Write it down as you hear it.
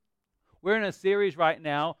We're in a series right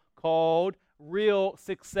now called Real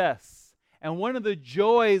Success. And one of the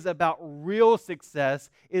joys about real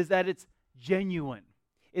success is that it's genuine.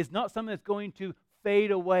 It's not something that's going to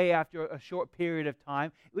fade away after a short period of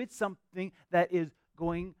time. It's something that is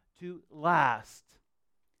going to last.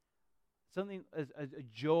 Something as a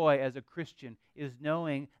joy as a Christian is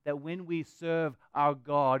knowing that when we serve our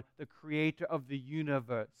God, the creator of the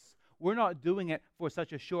universe, we're not doing it for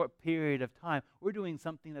such a short period of time. We're doing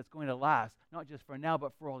something that's going to last, not just for now,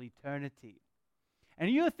 but for all eternity. And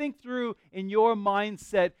you think through in your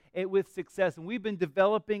mindset with success, and we've been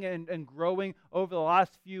developing and growing over the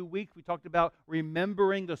last few weeks. We talked about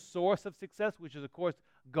remembering the source of success, which is, of course,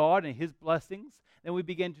 God and His blessings. Then we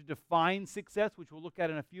began to define success, which we'll look at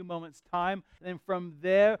in a few moments' time. And then from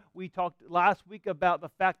there, we talked last week about the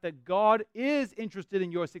fact that God is interested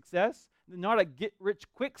in your success, not a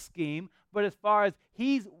get-rich-quick scheme, but as far as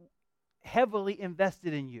He's heavily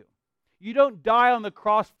invested in you. You don't die on the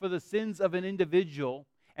cross for the sins of an individual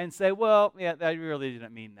and say, well, yeah, I really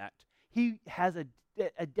didn't mean that. He has a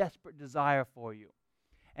desperate desire for you.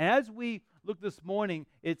 And as we look this morning,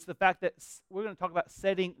 it's the fact that we're going to talk about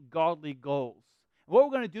setting godly goals. What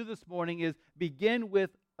we're going to do this morning is begin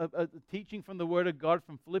with a teaching from the Word of God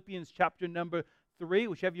from Philippians chapter number 3.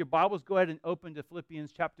 Which have your Bibles, go ahead and open to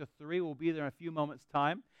Philippians chapter 3. We'll be there in a few moments'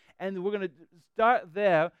 time. And we're going to start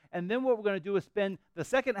there, and then what we're going to do is spend the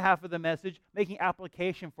second half of the message making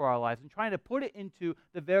application for our lives and trying to put it into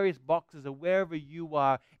the various boxes of wherever you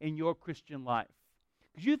are in your Christian life.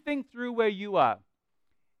 Because you think through where you are.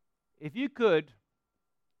 If you could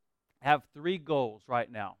have 3 goals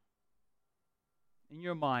right now, in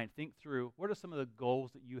your mind, think through what are some of the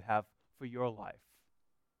goals that you have for your life.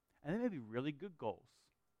 And they may be really good goals.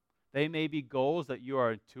 They may be goals that you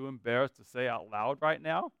are too embarrassed to say out loud right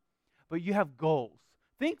now, but you have goals.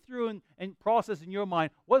 Think through and process in your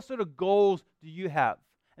mind, what sort of goals do you have?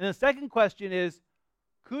 And the second question is,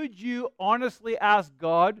 could you honestly ask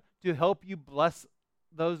God to help you bless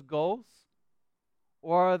those goals?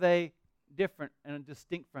 Or are they different and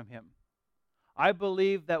distinct from Him? I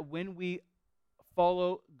believe that when we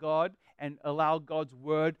follow God and allow God's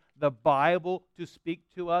Word, the Bible, to speak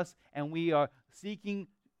to us, and we are seeking,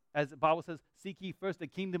 as the Bible says, seek ye first the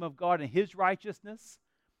kingdom of God and His righteousness.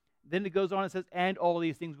 Then it goes on and says, and all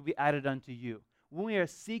these things will be added unto you. When we are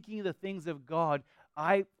seeking the things of God,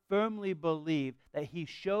 I firmly believe that He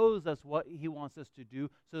shows us what He wants us to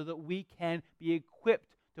do so that we can be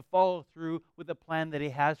equipped to follow through with the plan that He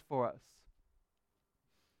has for us.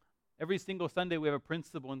 Every single Sunday we have a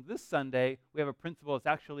principle, and this Sunday we have a principle that's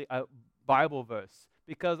actually a Bible verse.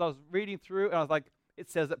 Because I was reading through and I was like,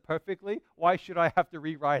 it says it perfectly. Why should I have to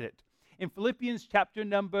rewrite it? In Philippians chapter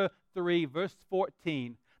number 3, verse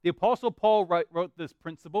 14, the Apostle Paul wrote this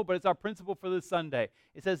principle, but it's our principle for this Sunday.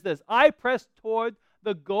 It says this, I press toward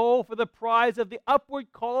the goal for the prize of the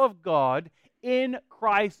upward call of God in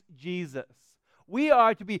Christ Jesus. We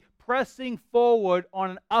are to be pressing forward on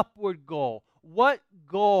an upward goal. What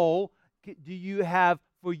goal do you have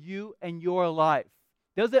for you and your life?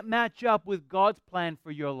 Does it match up with God's plan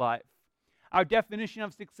for your life? Our definition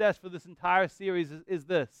of success for this entire series is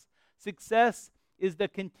this. Success is the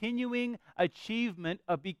continuing achievement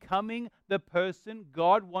of becoming the person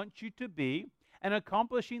God wants you to be and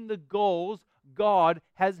accomplishing the goals God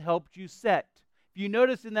has helped you set. If you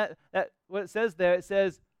notice in that what it says there, it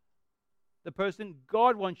says the person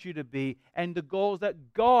God wants you to be and the goals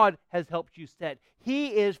that God has helped you set. He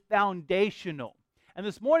is foundational. And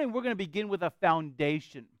this morning we're going to begin with a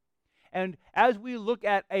foundation. And as we look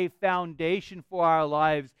at a foundation for our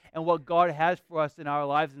lives and what God has for us in our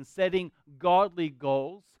lives and setting godly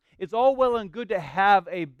goals, it's all well and good to have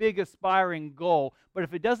a big aspiring goal, but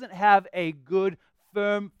if it doesn't have a good,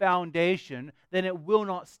 firm foundation, then it will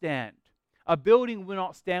not stand. A building will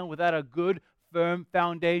not stand without a good, firm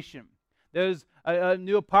foundation. There's a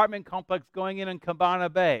new apartment complex going in Cabana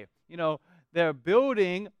Bay. You know, they're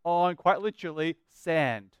building on, quite literally,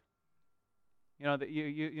 sand. You know,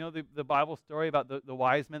 the Bible story about the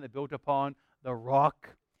wise men that built upon the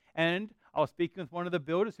rock. And I was speaking with one of the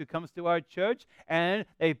builders who comes to our church, and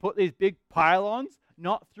they put these big pylons,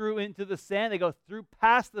 not through into the sand. They go through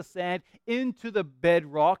past the sand into the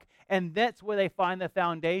bedrock, and that's where they find the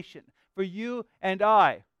foundation. For you and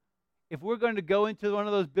I, if we're going to go into one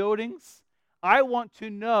of those buildings, I want to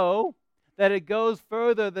know that it goes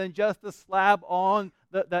further than just the slab on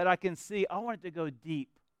that I can see. I want it to go deep.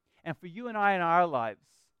 And for you and I in our lives,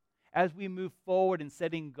 as we move forward in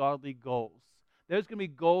setting godly goals, there's going to be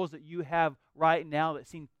goals that you have right now that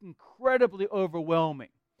seem incredibly overwhelming.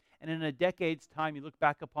 And in a decade's time, you look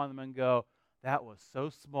back upon them and go, that was so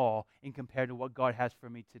small in compared to what God has for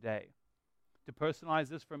me today. To personalize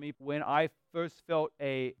this for me, when I first felt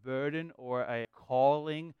a burden or a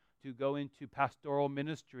calling to go into pastoral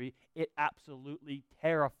ministry, it absolutely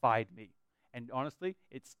terrified me. And honestly,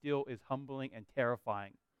 it still is humbling and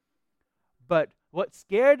terrifying. But what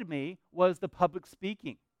scared me was the public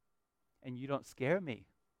speaking. And you don't scare me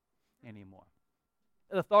anymore.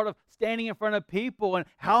 The thought of standing in front of people and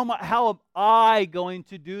how am I going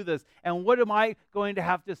to do this? And what am I going to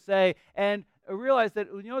have to say? And I realized that,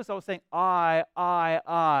 you notice I was saying I.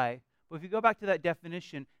 But if you go back to that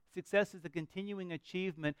definition, success is the continuing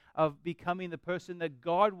achievement of becoming the person that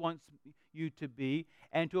God wants you to be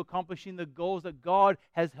and to accomplishing the goals that God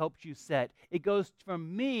has helped you set. It goes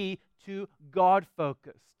from me to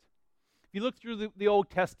God-focused. If you look through the Old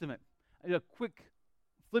Testament, a quick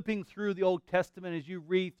flipping through the Old Testament as you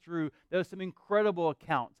read through, there's some incredible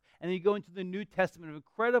accounts. And then you go into the New Testament of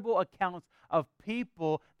incredible accounts of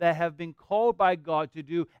people that have been called by God to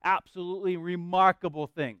do absolutely remarkable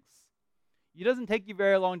things. It doesn't take you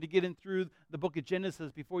very long to get in through the book of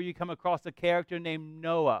Genesis before you come across a character named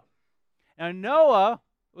Noah. Now, Noah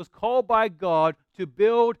was called by God to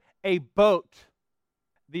build a boat,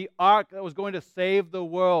 the ark that was going to save the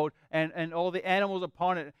world and all the animals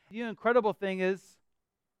upon it. The incredible thing is,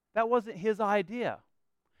 that wasn't his idea.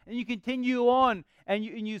 And you continue on, and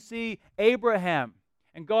you see Abraham.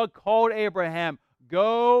 And God called Abraham,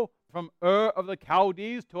 go from Ur of the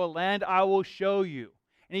Chaldees to a land I will show you.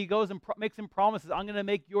 And he goes and makes him promises. I'm going to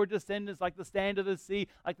make your descendants like the sand of the sea,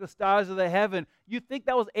 like the stars of the heaven. You think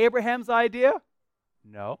that was Abraham's idea?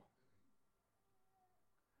 No.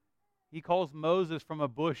 He calls Moses from a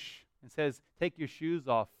bush and says, take your shoes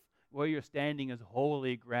off. Where you're standing is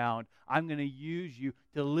holy ground. I'm going to use you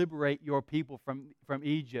to liberate your people from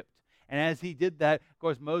Egypt. And as he did that, of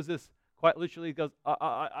course, Moses quite literally goes,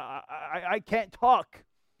 I can't talk.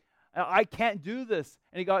 I can't do this.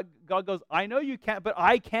 And God goes, I know you can't, but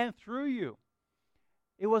I can through you.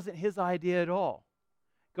 It wasn't his idea at all.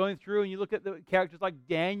 Going through and you look at the characters like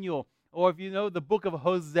Daniel, or if you know the book of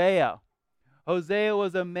Hosea. Hosea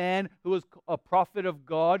was a man who was a prophet of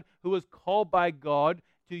God, who was called by God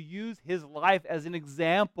to use his life as an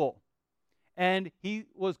example. And he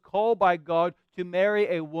was called by God to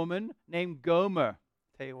marry a woman named Gomer.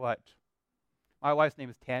 Tell you what, my wife's name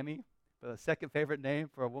is Tammy, but the second favorite name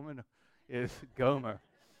for a woman is Gomer.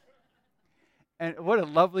 And what a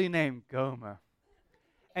lovely name, Gomer.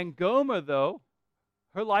 And Gomer, though,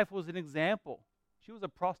 her life was an example. She was a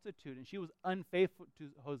prostitute, and she was unfaithful to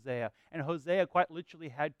Hosea. And Hosea quite literally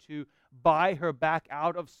had to buy her back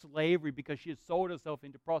out of slavery because she had sold herself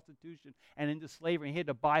into prostitution and into slavery. And he had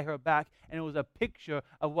to buy her back. And it was a picture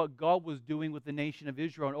of what God was doing with the nation of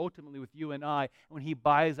Israel and ultimately with you and I when he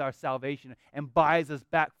buys our salvation and buys us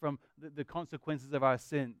back from the consequences of our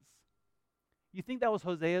sins. You think that was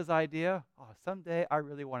Hosea's idea? Oh, someday I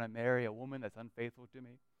really want to marry a woman that's unfaithful to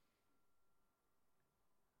me.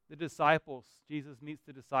 The disciples, Jesus meets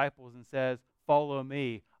the disciples and says, follow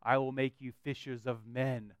me, I will make you fishers of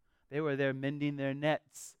men. They were there mending their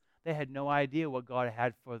nets. They had no idea what God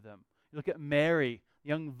had for them. You look at Mary,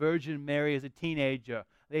 young virgin Mary as a teenager.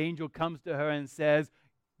 The angel comes to her and says,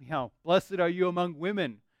 blessed are you among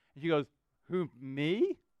women. And she goes, who,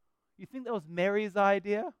 me? You think that was Mary's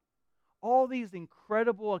idea? All these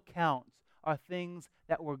incredible accounts are things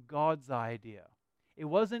that were God's idea. It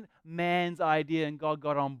wasn't man's idea and God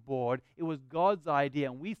got on board. It was God's idea,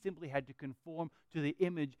 and we simply had to conform to the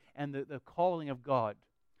image and the calling of God.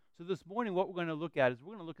 So this morning, what we're going to look at is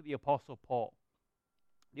we're going to look at the Apostle Paul.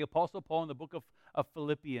 The Apostle Paul in the book of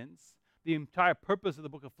Philippians, the entire purpose of the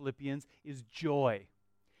book of Philippians is joy.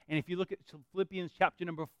 And if you look at Philippians chapter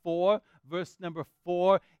number 4, verse number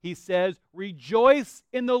 4, he says, rejoice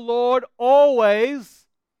in the Lord always.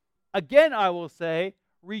 Again, I will say,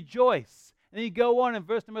 rejoice. And then you go on in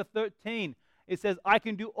verse number 13. It says, I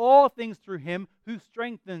can do all things through him who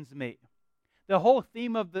strengthens me. The whole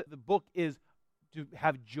theme of the book is to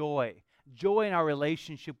have joy. Joy in our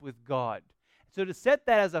relationship with God. So to set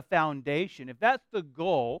that as a foundation, if that's the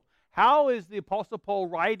goal, how is the Apostle Paul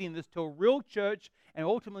writing this to a real church and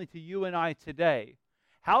ultimately to you and I today?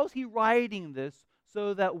 How is he writing this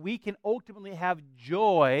so that we can ultimately have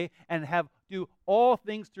joy and do all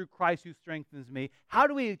things through Christ who strengthens me? How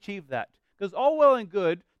do we achieve that? Because all well and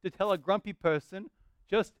good to tell a grumpy person,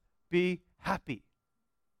 just be happy.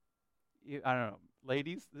 I don't know,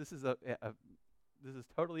 ladies, this is this is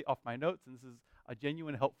totally off my notes, and this is a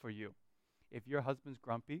genuine help for you. If your husband's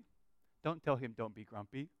grumpy, don't tell him don't be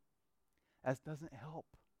grumpy. That doesn't help.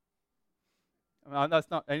 I mean, that's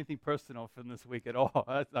not anything personal from this week at all.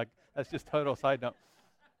 That's just total side note.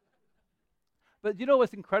 But you know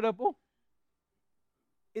what's incredible?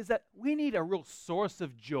 is that we need a real source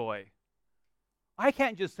of joy. I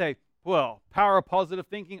can't just say, well, power of positive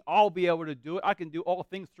thinking, I'll be able to do it. I can do all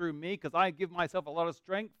things through me because I give myself a lot of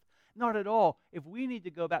strength. Not at all. If we need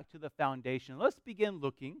to go back to the foundation, let's begin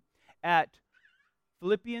looking at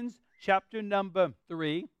Philippians chapter number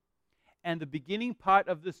 3. And the beginning part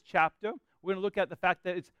of this chapter, we're going to look at the fact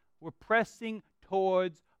that we're pressing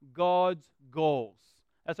towards God's goals.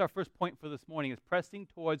 That's our first point for this morning, is pressing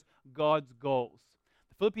towards God's goals.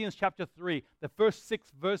 Philippians chapter 3, the first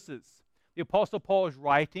 6 verses, the Apostle Paul is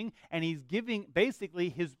writing, and he's giving basically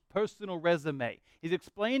his personal resume. He's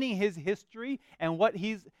explaining his history and what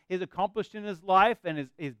he's accomplished in his life and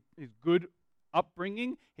his good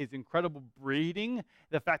upbringing, his incredible breeding,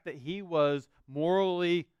 the fact that he was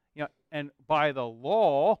morally, and by the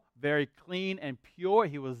law, very clean and pure.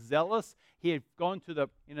 He was zealous. He had gone to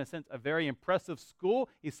in a sense, a very impressive school.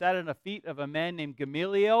 He sat at the feet of a man named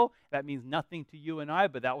Gamaliel. That means nothing to you and I,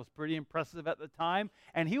 but that was pretty impressive at the time.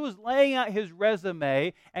 And he was laying out his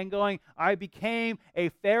resume and going, I became a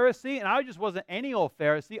Pharisee, and I just wasn't any old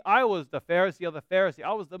Pharisee. I was the Pharisee of the Pharisee.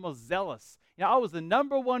 I was the most zealous. I was the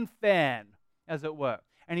number one fan, as it were.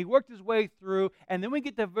 And he worked his way through, and then we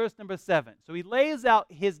get to verse number 7. So he lays out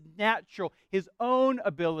his own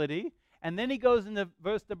ability, and then he goes into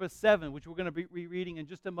verse number 7, which we're going to be rereading in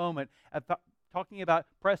just a moment, talking about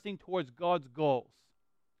pressing towards God's goals.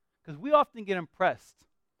 Because we often get impressed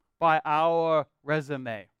by our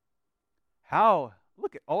resume.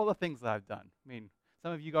 Look at all the things that I've done. I mean,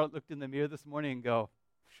 some of you looked in the mirror this morning and go,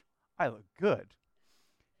 I look good.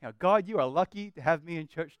 God, you are lucky to have me in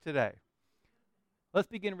church today. Let's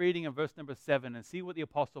begin reading in verse number 7 and see what the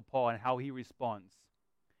Apostle Paul and how he responds.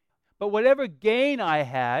 But whatever gain I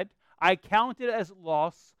had, I counted as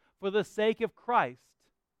loss for the sake of Christ.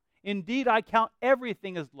 Indeed, I count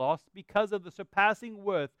everything as loss because of the surpassing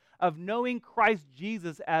worth of knowing Christ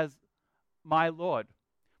Jesus as my Lord.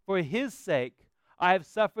 For his sake, I have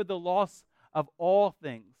suffered the loss of all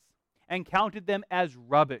things and counted them as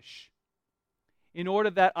rubbish, in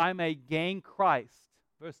order that I may gain Christ.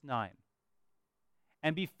 Verse 9.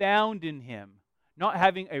 And be found in him, not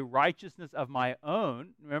having a righteousness of my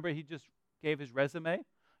own. Remember, he just gave his resume.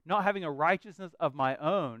 Not having a righteousness of my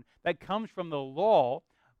own that comes from the law,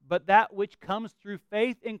 but that which comes through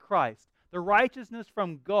faith in Christ, the righteousness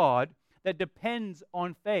from God that depends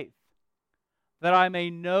on faith, that I may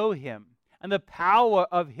know him and the power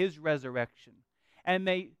of his resurrection, and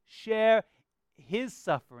may share his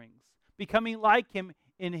sufferings, becoming like him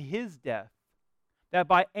in his death, that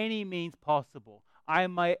by any means possible I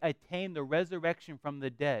might attain the resurrection from the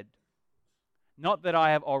dead. Not that I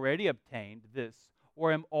have already obtained this,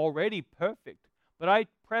 or am already perfect, but I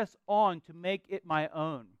press on to make it my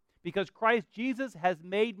own, because Christ Jesus has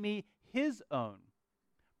made me his own.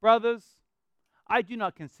 Brothers, I do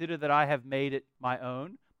not consider that I have made it my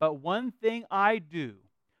own, but one thing I do,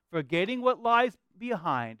 forgetting what lies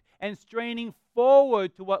behind and straining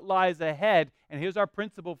forward to what lies ahead. And here's our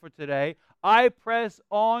principle for today. I press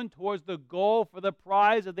on towards the goal for the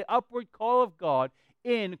prize of the upward call of God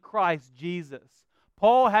in Christ Jesus.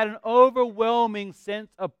 Paul had an overwhelming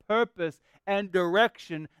sense of purpose and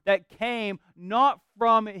direction that came not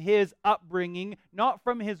from his upbringing, not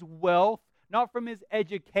from his wealth, not from his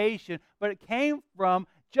education, but it came from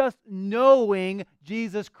just knowing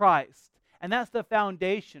Jesus Christ. And that's the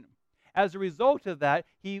foundation. As a result of that,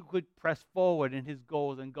 he could press forward in his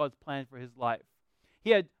goals and God's plan for his life. He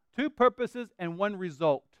had 2 purposes and 1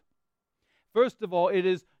 result. First of all, it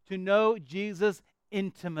is to know Jesus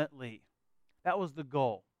intimately. That was the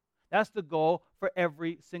goal. That's the goal for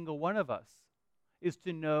every single one of us, is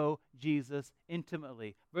to know Jesus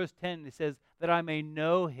intimately. Verse 10, it says, that I may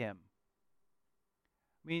know him.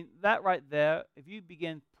 I mean, that right there, if you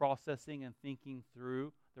begin processing and thinking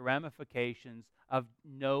through the ramifications of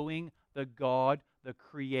knowing the God, the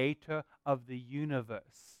creator of the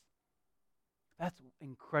universe, that's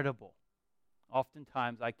incredible.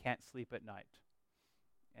 Oftentimes, I can't sleep at night.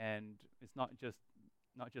 And it's not just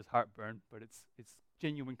heartburn, but it's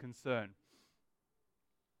genuine concern.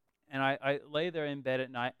 And I lay there in bed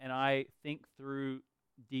at night, and I think through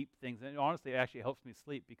deep things. And honestly, it actually helps me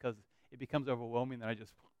sleep because it becomes overwhelming, then I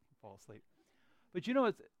just fall asleep. But you know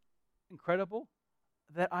what's incredible?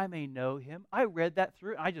 That I may know him. I read that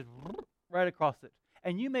through, and I just right across it.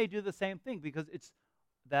 And you may do the same thing because it's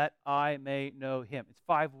that I may know him. It's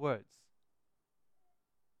 5 words.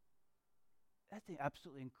 That's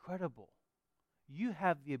absolutely incredible. You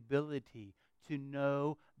have the ability to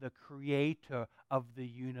know the creator of the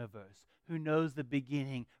universe, who knows the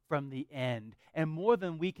beginning from the end. And more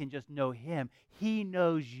than we can just know him, he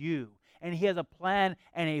knows you. and He has a plan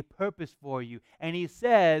and a purpose for you. And He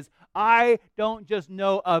says, I don't just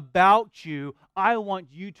know about you, I want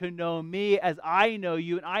you to know me as I know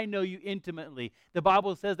you, and I know you intimately. The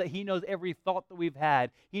Bible says that He knows every thought that we've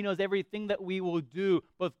had. He knows everything that we will do,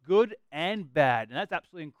 both good and bad. And that's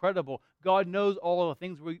absolutely incredible. God knows all the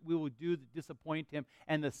things we will do that disappoint Him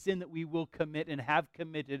and the sin that we will commit and have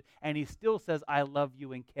committed. And He still says, I love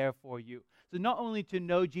you and care for you. So not only to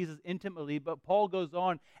know Jesus intimately, but Paul goes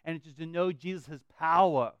on and it's just to know Jesus'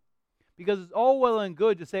 power. Because it's all well and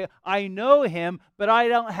good to say, I know Him, but I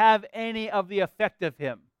don't have any of the effect of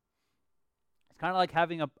Him. It's kind of like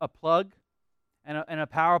having a plug and a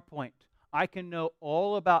PowerPoint. I can know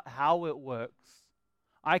all about how it works.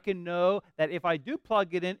 I can know that if I do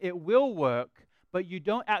plug it in, it will work, but you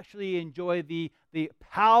don't actually enjoy the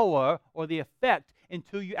power or the effect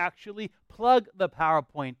until you actually plug the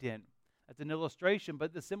PowerPoint in. That's an illustration,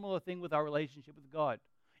 but the similar thing with our relationship with God.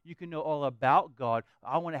 You can know all about God.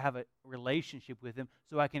 I want to have a relationship with Him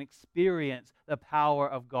so I can experience the power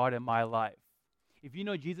of God in my life. If you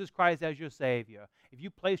know Jesus Christ as your Savior, if you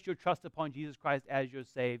place your trust upon Jesus Christ as your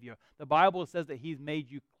Savior, the Bible says that He's made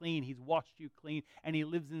you clean, He's washed you clean, and He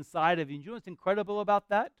lives inside of you. And you know what's incredible about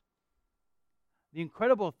that? The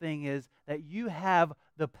incredible thing is that you have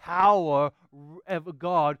the power of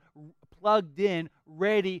God plugged in,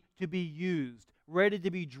 ready to be used, ready to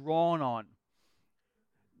be drawn on.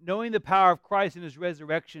 Knowing the power of Christ in His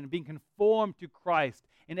resurrection, being conformed to Christ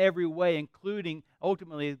in every way, including,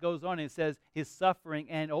 ultimately, it goes on and it says, His suffering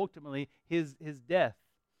and ultimately His death.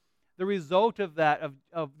 The result of that,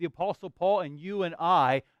 of the Apostle Paul and you and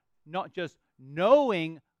I, not just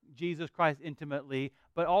knowing Jesus Christ intimately,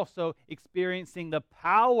 but also experiencing the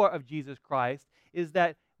power of Jesus Christ, is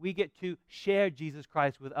that we get to share Jesus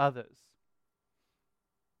Christ with others.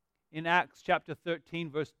 In Acts chapter 13,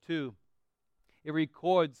 verse 2, it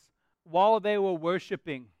records, while they were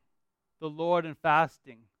worshiping the Lord and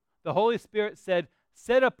fasting, the Holy Spirit said,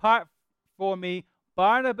 set apart for me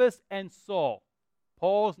Barnabas and Saul.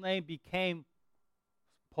 Paul's name became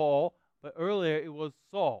Paul, but earlier it was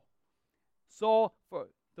Saul. Saul, for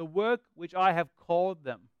the work which I have called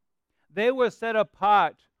them. They were set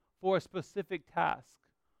apart for a specific task.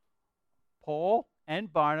 Paul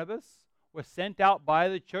and Barnabas were sent out by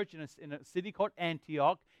the church in a city called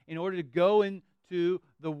Antioch in order to go into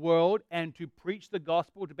the world and to preach the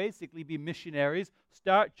gospel, to basically be missionaries,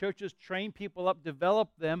 start churches, train people up, develop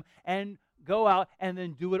them, and go out and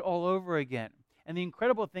then do it all over again. And the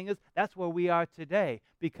incredible thing is, that's where we are today,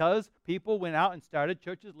 because people went out and started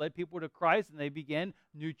churches, led people to Christ, and they began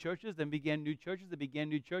new churches, then began new churches, they began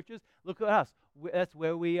new churches. Look at us. That's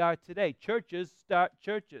where we are today. Churches start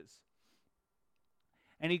churches.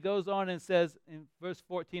 And he goes on and says in verse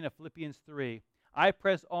 14 of Philippians 3, I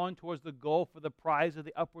press on towards the goal for the prize of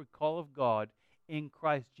the upward call of God in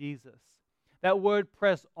Christ Jesus. That word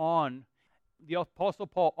press on, the Apostle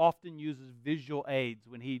Paul often uses visual aids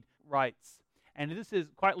when he writes. And this is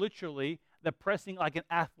quite literally the pressing like an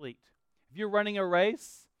athlete. If you're running a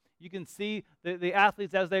race, you can see the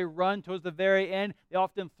athletes as they run towards the very end, they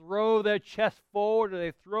often throw their chest forward or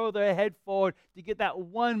they throw their head forward to get that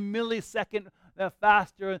 1 millisecond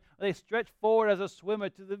faster. They stretch forward as a swimmer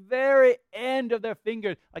to the very end of their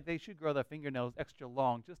finger, like they should grow their fingernails extra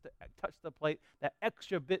long just to touch the plate that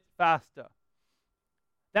extra bit faster.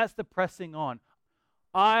 That's the pressing on.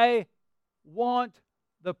 I want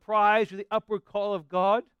the prize or the upward call of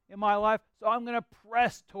God in my life, so I'm going to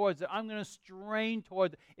press towards it. I'm going to strain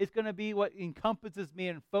towards it. It's going to be what encompasses me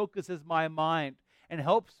and focuses my mind and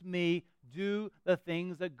helps me do the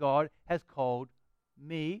things that God has called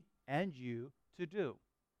me and you to do.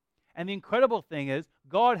 And the incredible thing is,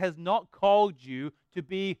 God has not called you to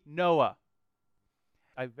be Noah.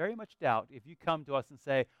 I very much doubt if you come to us and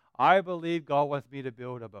say, I believe God wants me to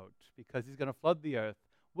build a boat because He's going to flood the earth.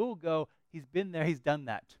 We'll go, He's been there, He's done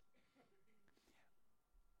that.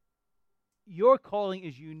 Your calling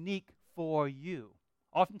is unique for you.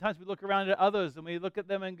 Oftentimes we look around at others and we look at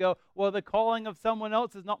them and go, well, the calling of someone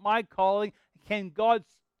else is not my calling. Can God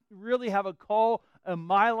really have a call in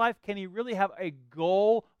my life? Can He really have a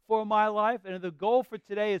goal for my life? And the goal for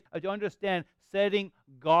today is to understand setting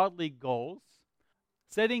godly goals.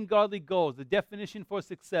 Setting godly goals, the definition for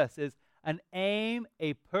success is an aim,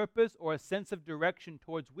 a purpose, or a sense of direction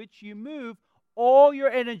towards which you move all your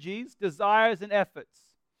energies, desires, and efforts.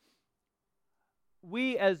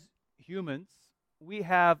 We as humans, we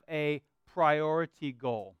have a priority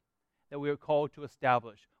goal that we are called to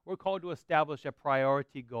establish. We're called to establish a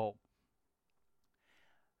priority goal.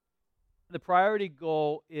 The priority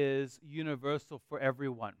goal is universal for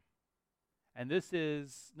everyone. And this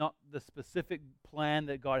is not the specific plan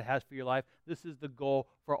that God has for your life. This is the goal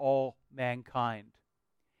for all mankind,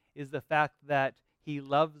 is the fact that he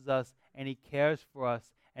loves us and he cares for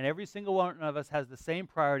us. And every single one of us has the same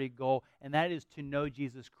priority goal, and that is to know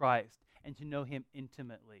Jesus Christ and to know him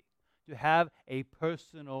intimately, to have a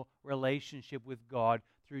personal relationship with God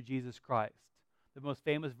through Jesus Christ. The most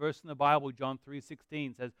famous verse in the Bible, John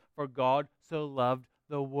 3:16, says, "For God so loved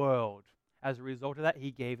the world." As a result of that,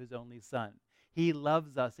 he gave his only son. He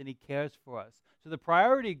loves us and he cares for us. So the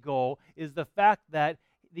priority goal is the fact that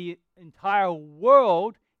the entire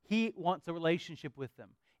world, he wants a relationship with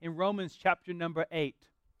them. In Romans chapter number 8,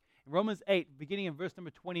 in Romans 8, beginning in verse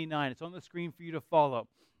number 29, it's on the screen for you to follow.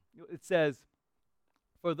 It says,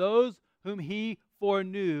 "For those whom he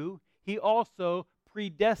foreknew, he also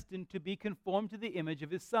predestined to be conformed to the image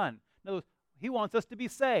of his Son." In other words, he wants us to be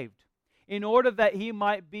saved in order that he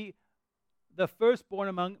might be the firstborn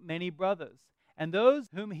among many brothers. And those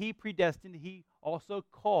whom he predestined, he also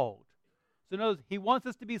called. So notice, he wants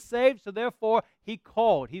us to be saved, so therefore he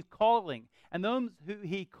called. He's calling. And those who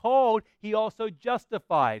he called, he also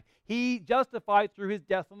justified. He justified through his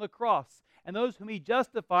death on the cross. And those whom he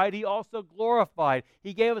justified, he also glorified.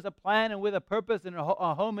 He gave us a plan and with a purpose and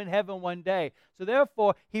a home in heaven one day. So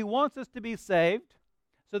therefore, he wants us to be saved.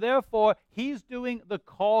 So therefore, he's doing the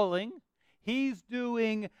calling. He's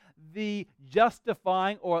doing the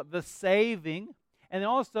justifying or the saving. And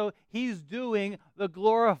also, he's doing the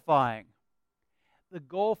glorifying. The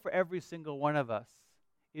goal for every single one of us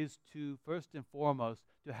is to, first and foremost,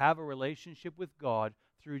 to have a relationship with God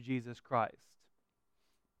through Jesus Christ.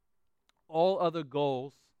 All other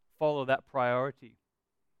goals follow that priority.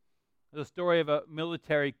 There's a story of a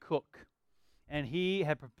military cook, and he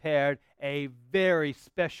had prepared a very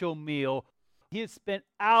special meal. He had spent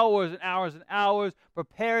hours and hours and hours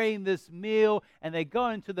preparing this meal, and they go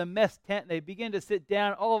into the mess tent, and they begin to sit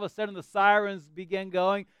down. All of a sudden, the sirens began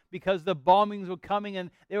going because the bombings were coming, and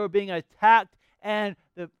they were being attacked, and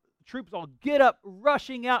the troops all get up,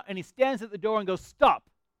 rushing out, and he stands at the door and goes, "Stop!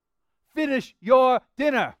 Finish your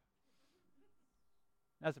dinner!"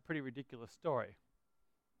 That's a pretty ridiculous story.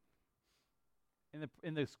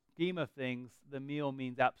 In the scheme of things, the meal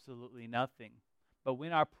means absolutely nothing. But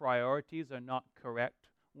when our priorities are not correct,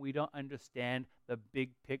 we don't understand the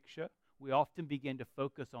big picture, we often begin to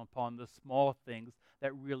focus upon the small things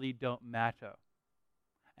that really don't matter.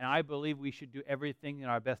 And I believe we should do everything in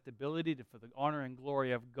our best ability for the honor and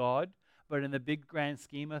glory of God. But in the big grand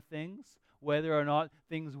scheme of things, whether or not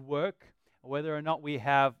things work, whether or not we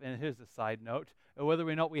have, and here's a side note, or whether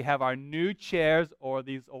or not we have our new chairs or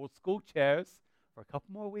these old school chairs, for a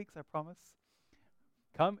couple more weeks, I promise.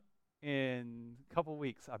 Come in a couple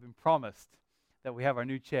weeks, I've been promised that we have our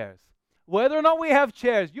new chairs. Whether or not we have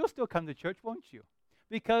chairs, you'll still come to church, won't you?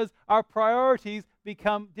 Because our priorities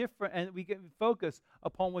become different and we get focused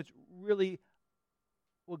upon what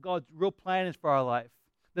God's real plan is for our life.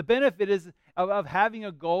 The benefit is of having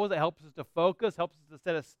a goal that helps us to focus, helps us to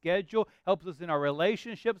set a schedule, helps us in our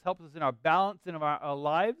relationships, helps us in our balance in our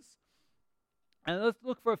lives. And let's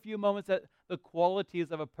look for a few moments at the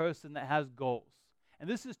qualities of a person that has goals. And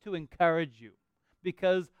this is to encourage you,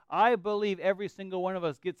 because I believe every single one of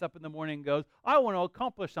us gets up in the morning and goes, I want to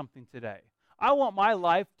accomplish something today. I want my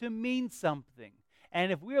life to mean something.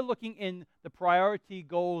 And if we're looking in the priority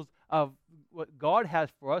goals of what God has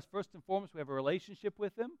for us, first and foremost, we have a relationship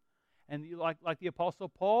with him. And like the Apostle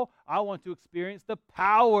Paul, I want to experience the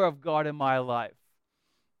power of God in my life.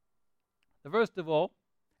 The first of all,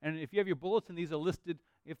 and if you have your bulletin, these are listed.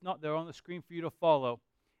 If not, they're on the screen for you to follow.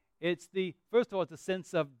 First of all, it's a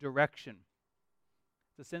sense of direction.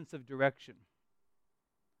 It's a sense of direction.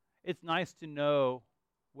 It's nice to know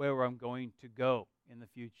where I'm going to go in the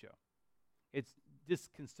future. It's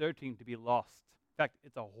disconcerting to be lost. In fact,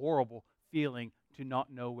 it's a horrible feeling to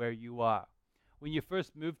not know where you are. When you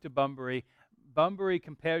first moved to Bunbury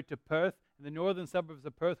compared to Perth, in the northern suburbs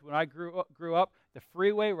of Perth, when I grew up, the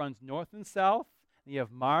freeway runs north and south. And you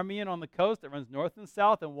have Marmion on the coast that runs north and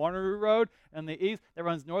south, and Wanneroo Road on the east that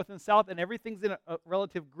runs north and south, and everything's in a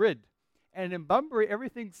relative grid. And in Bunbury,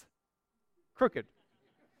 everything's crooked.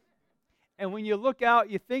 And when you look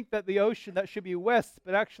out, you think that the ocean, that should be west,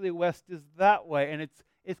 but actually west is that way, and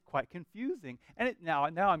it's quite confusing. And now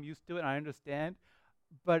I'm used to it, and I understand,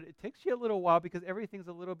 but it takes you a little while because everything's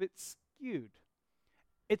a little bit skewed.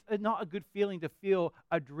 It's not a good feeling to feel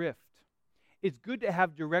adrift. It's good to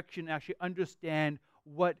have direction and actually understand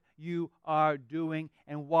what you are doing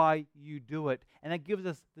and why you do it. And that gives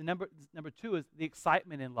us the number two is the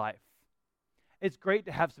excitement in life. It's great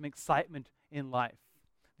to have some excitement in life.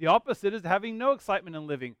 The opposite is having no excitement in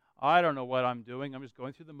living. I don't know what I'm doing. I'm just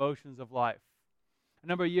going through the motions of life. A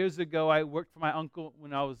number of years ago, I worked for my uncle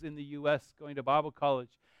when I was in the U.S. going to Bible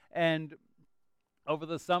college. And over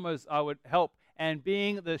the summers, I would help. And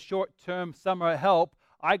being the short-term summer help,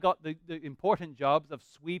 I got the important jobs of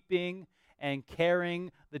sweeping and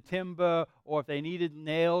carrying the timber, or if they needed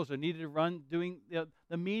nails or needed to run, doing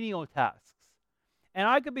the menial tasks. And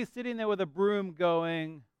I could be sitting there with a broom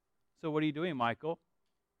going, so what are you doing, Michael?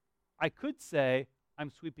 I could say, I'm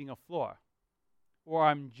sweeping a floor, or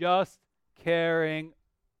I'm just carrying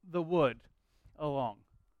the wood along.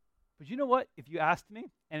 But you know what? If you asked me,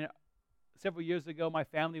 and several years ago my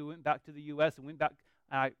family went back to the U.S. and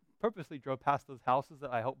I purposely drove past those houses that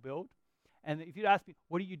I helped build. And if you'd ask me,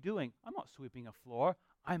 what are you doing? I'm not sweeping a floor.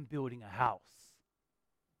 I'm building a house.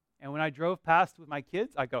 And when I drove past with my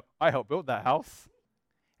kids, I go, I helped build that house.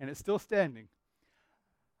 And it's still standing.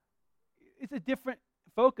 It's a different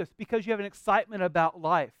focus because you have an excitement about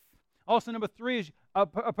life. Also, number 3 is a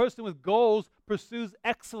person with goals pursues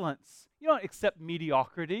excellence. You don't accept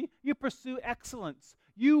mediocrity. You pursue excellence.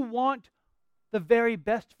 You want the very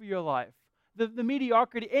best for your life. The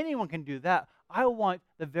mediocrity, anyone can do that. I want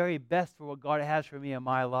the very best for what God has for me in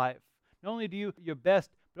my life. Not only do you your best,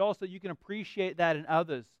 but also you can appreciate that in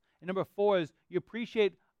others. And number 4 is you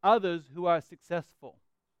appreciate others who are successful.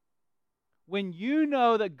 When you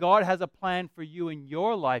know that God has a plan for you in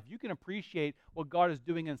your life, you can appreciate what God is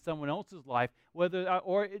doing in someone else's life, whether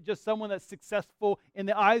or just someone that's successful in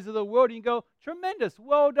the eyes of the world, and you go, tremendous,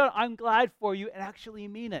 well done, I'm glad for you, and actually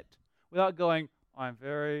mean it, without going, I'm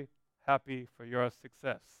very happy for your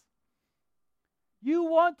success. You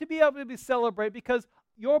want to be able to celebrate because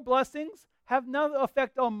your blessings have no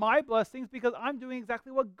effect on my blessings because I'm doing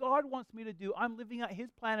exactly what God wants me to do. I'm living out His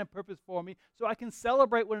plan and purpose for me so I can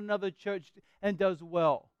celebrate when another church and does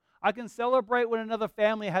well. I can celebrate when another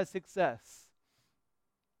family has success.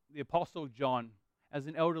 The Apostle John, as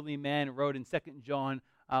an elderly man, wrote in 2 John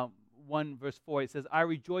 1 verse 4, it says, I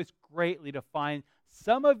rejoice greatly to find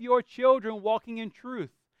some of your children walking in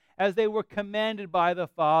truth as they were commanded by the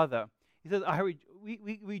Father. He says,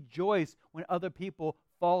 we rejoice when other people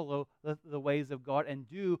follow the ways of God and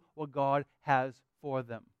do what God has for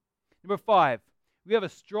them. Number 5, we have a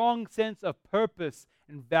strong sense of purpose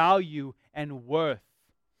and value and worth.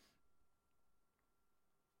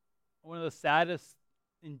 One of the saddest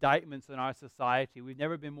indictments in our society, we've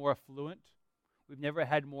never been more affluent, we've never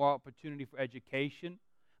had more opportunity for education,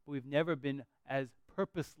 but we've never been as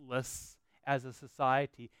purposeless as a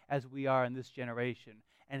society as we are in this generation.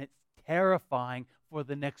 And it's terrifying for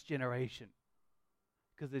the next generation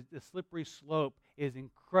because the slippery slope is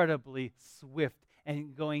incredibly swift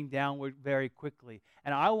and going downward very quickly.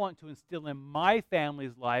 And I want to instill in my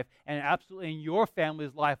family's life, and absolutely in your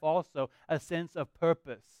family's life also, a sense of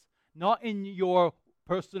purpose. Not in your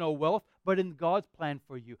personal wealth, but in God's plan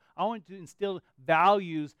for you. I want to instill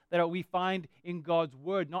values that we find in God's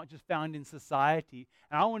Word, not just found in society.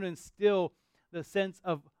 And I want to instill the sense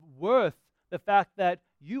of worth, the fact that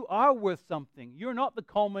you are worth something. You're not the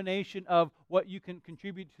culmination of what you can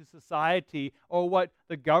contribute to society or what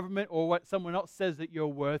the government or what someone else says that you're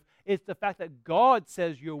worth. It's the fact that God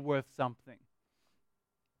says you're worth something.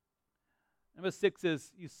 Number 6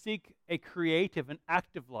 is you seek a creative and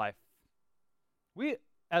active life. We,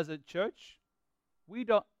 as a church, we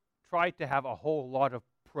don't try to have a whole lot of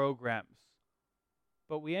programs,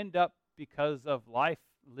 but we end up, because of life,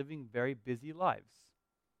 living very busy lives.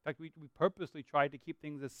 In fact, we purposely try to keep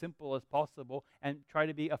things as simple as possible and try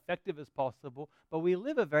to be effective as possible, but we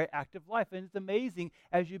live a very active life, and it's amazing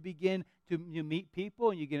as you begin to meet people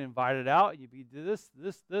and you get invited out and you do this,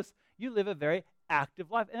 you live a very active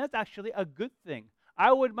life, and that's actually a good thing.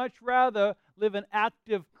 I would much rather live an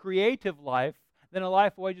active, creative life than a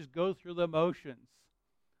life where I just go through the motions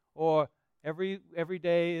or every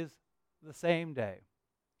day is the same day.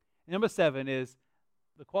 And number 7 is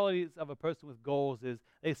the qualities of a person with goals is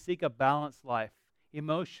they seek a balanced life,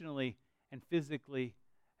 emotionally and physically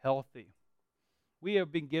healthy. We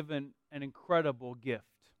have been given an incredible gift.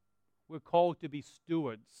 We're called to be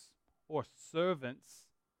stewards or servants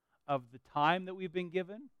of the time that we've been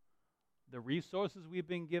given, the resources we've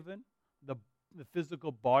been given, the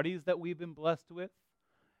physical bodies that we've been blessed with.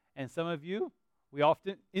 And some of you, we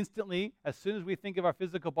often instantly, as soon as we think of our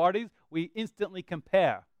physical bodies, we instantly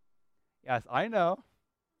compare. Yes, I know.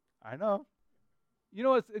 You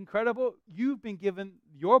know what's incredible? You've been given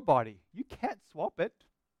your body. You can't swap it.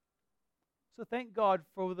 So thank God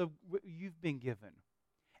for what you've been given.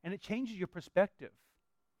 And it changes your perspective.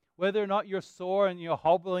 Whether or not you're sore and you're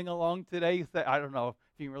hobbling along today, you say, I don't know if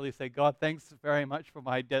you can really say, God, thanks very much for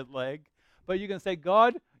my dead leg. But you can say,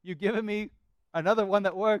 God, you've given me Another one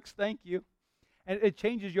that works, thank you. And it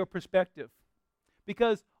changes your perspective.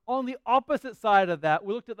 Because on the opposite side of that,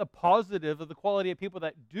 we looked at the positive of the quality of people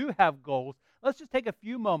that do have goals. Let's just take a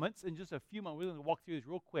few moments, we're going to walk through this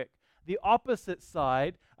real quick. The opposite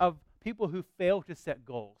side of people who fail to set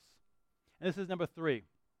goals. And this is number 3.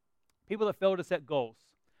 People that fail to set goals.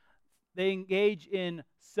 They engage in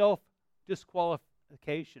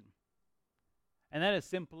self-disqualification. And that is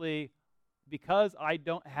simply, because I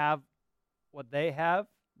don't have what they have,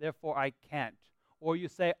 therefore I can't. Or you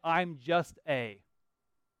say, I'm just a.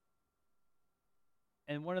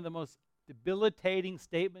 And one of the most debilitating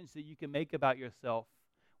statements that you can make about yourself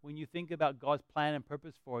when you think about God's plan and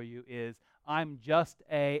purpose for you is, I'm just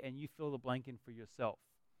a, and you fill the blank in for yourself.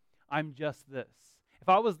 I'm just this. If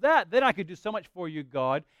I was that, then I could do so much for you,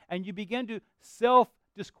 God. And you begin to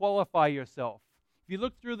self-disqualify yourself. If you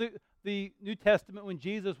look through the New Testament when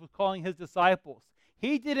Jesus was calling his disciples,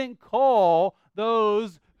 he didn't call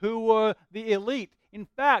those who were the elite. In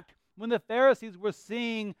fact, when the Pharisees were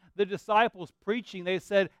seeing the disciples preaching, they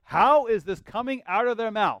said, how is this coming out of their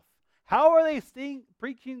mouth? How are they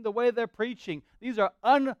preaching the way they're preaching? These are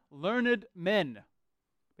unlearned men.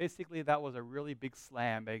 Basically, that was a really big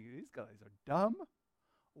slam. These guys are dumb.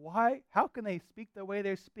 Why? How can they speak the way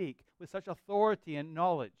they speak with such authority and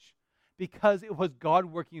knowledge? Because it was God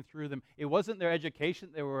working through them. It wasn't their education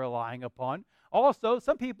they were relying upon. Also,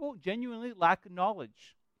 some people genuinely lack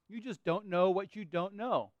knowledge. You just don't know what you don't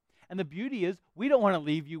know. And the beauty is, we don't want to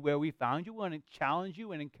leave you where we found you. We want to challenge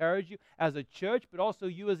you and encourage you as a church, but also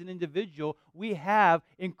you as an individual. We have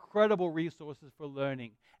incredible resources for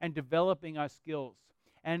learning and developing our skills.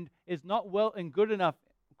 And it's not well and good enough,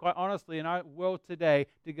 quite honestly, in our world today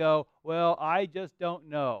to go, well, I just don't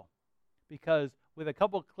know. Because with a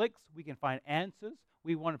couple of clicks, we can find answers.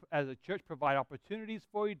 We want to, as a church, provide opportunities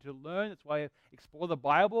for you to learn. That's why I Explore the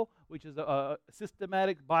Bible, which is a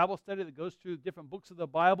systematic Bible study that goes through different books of the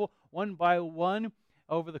Bible, one by one,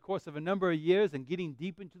 over the course of a number of years, and getting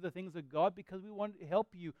deep into the things of God, because we want to help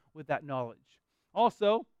you with that knowledge.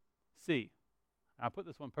 Also, C. I put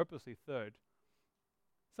this one purposely third.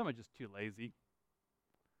 Some are just too lazy.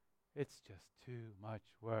 It's just too much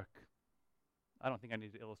work. I don't think I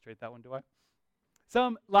need to illustrate that one, do I?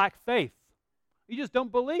 Some lack faith. You just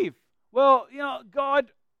don't believe. Well, God,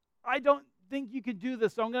 I don't think you can do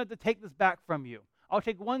this, so I'm going to have to take this back from you. I'll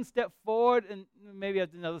take one step forward and maybe I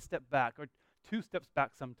have another step back, or 2 steps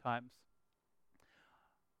back sometimes.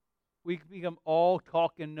 We become all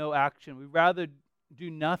talk and no action. We'd rather do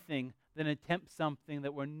nothing than attempt something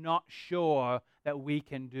that we're not sure that we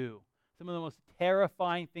can do. Some of the most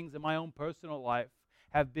terrifying things in my own personal life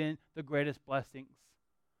have been the greatest blessings,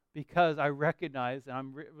 because I recognize, and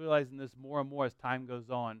I'm realizing this more and more as time goes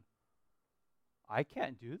on, I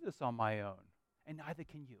can't do this on my own, and neither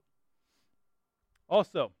can you.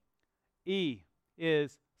 Also, E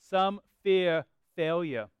is some fear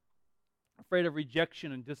failure, afraid of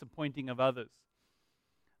rejection and disappointing of others.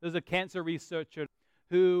 There's a cancer researcher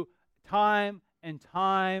who time and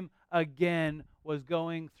time again was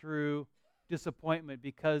going through disappointment,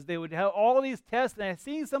 because they would have all these tests, and I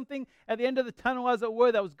seen something at the end of the tunnel, as it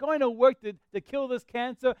were, that was going to work to kill this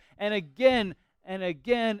cancer, and again and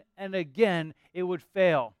again and again it would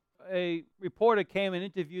fail. A reporter came and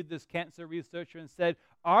interviewed this cancer researcher and said,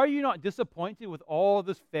 are you not disappointed with all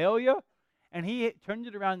this failure? And he turned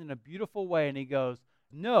it around in a beautiful way, and he goes,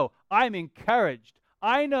 no, I'm encouraged.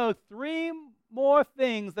 I know 3 more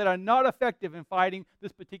things that are not effective in fighting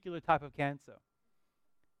this particular type of cancer.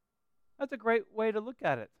 That's a great way to look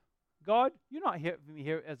at it. God, you're not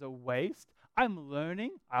here as a waste. I'm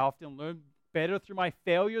learning. I often learn better through my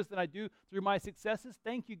failures than I do through my successes.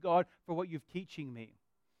 Thank you, God, for what you're teaching me.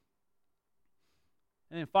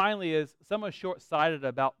 And then finally is, some are short-sighted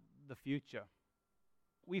about the future.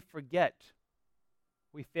 We forget.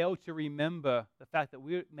 We fail to remember the fact that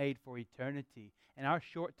we're made for eternity, and our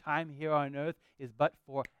short time here on earth is but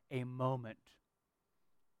for a moment.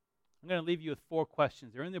 I'm going to leave you with 4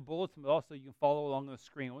 questions. They're in the bulletin, but also you can follow along on the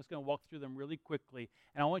screen. I'm just going to walk through them really quickly,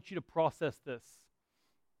 and I want you to process this.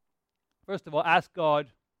 First of all, ask God,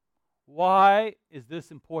 why is this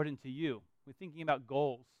important to you? We're thinking about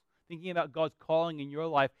goals, thinking about God's calling in your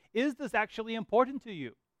life. Is this actually important to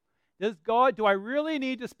you? Do I really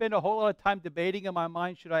need to spend a whole lot of time debating in my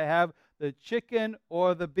mind, should I have the chicken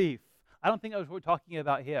or the beef? I don't think that's what we're talking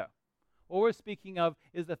about here. What we're speaking of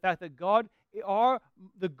is the fact that God, are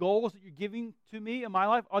the goals that you're giving to me in my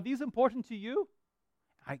life, are these important to you?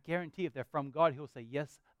 I guarantee if they're from God, He'll say,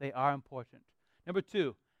 yes, they are important. Number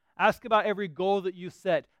 2, ask about every goal that you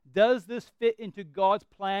set. Does this fit into God's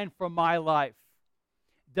plan for my life?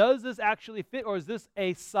 Does this actually fit, or is this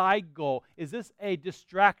a side goal? Is this a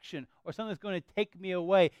distraction or something that's going to take me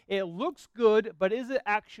away? It looks good, but is it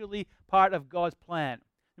actually part of God's plan?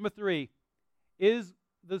 Number 3, is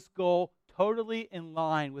this goal totally in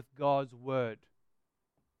line with God's word?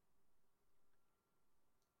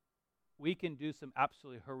 We can do some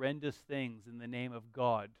absolutely horrendous things in the name of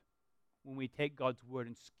God when we take God's word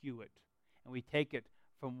and skew it, and we take it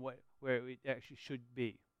from where it actually should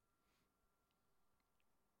be.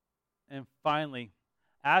 And finally,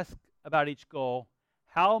 ask about each goal,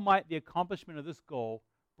 how might the accomplishment of this goal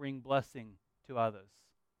bring blessing to others?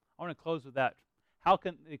 I want to close with that. How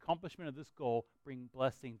can the accomplishment of this goal bring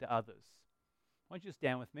blessing to others? Why don't you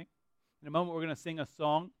stand with me? In a moment, we're going to sing a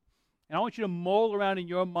song. And I want you to mull around in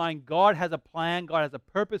your mind. God has a plan. God has a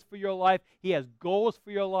purpose for your life. He has goals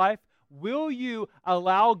for your life. Will you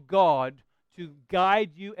allow God to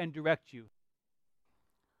guide you and direct you?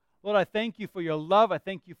 Lord, I thank you for your love. I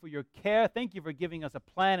thank you for your care. Thank you for giving us a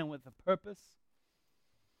plan and with a purpose.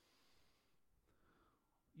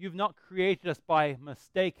 You've not created us by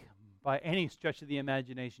mistake, by any stretch of the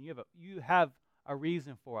imagination. You have a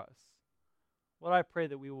reason for us. Lord, I pray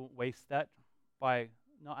that we won't waste that by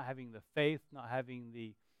not having the faith, not having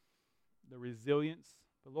the resilience.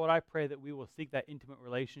 But Lord, I pray that we will seek that intimate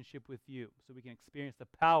relationship with you so we can experience the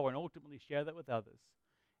power and ultimately share that with others.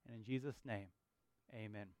 And in Jesus' name,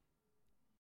 amen.